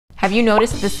Have you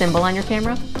noticed this symbol on your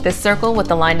camera? This circle with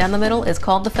the line down the middle is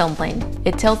called the film plane.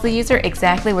 It tells the user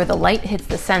exactly where the light hits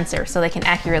the sensor so they can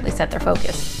accurately set their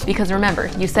focus. Because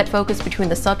remember, you set focus between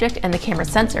the subject and the camera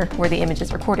sensor where the image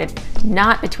is recorded,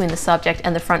 not between the subject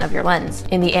and the front of your lens.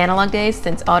 In the analog days,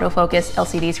 since autofocus,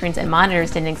 LCD screens, and monitors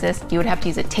didn't exist, you would have to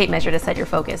use a tape measure to set your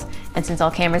focus. And since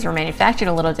all cameras were manufactured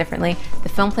a little differently, the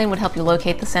film plane would help you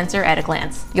locate the sensor at a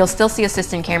glance. You'll still see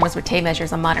assistant cameras with tape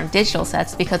measures on modern digital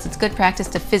sets because it's good practice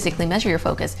to physically measure your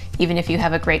focus, even if you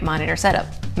have a great monitor setup.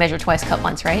 Measure twice, cut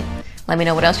once, right? Let me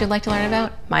know what else you'd like to learn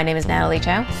about. My name is Natalie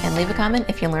Chow, and leave a comment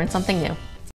if you learned something new.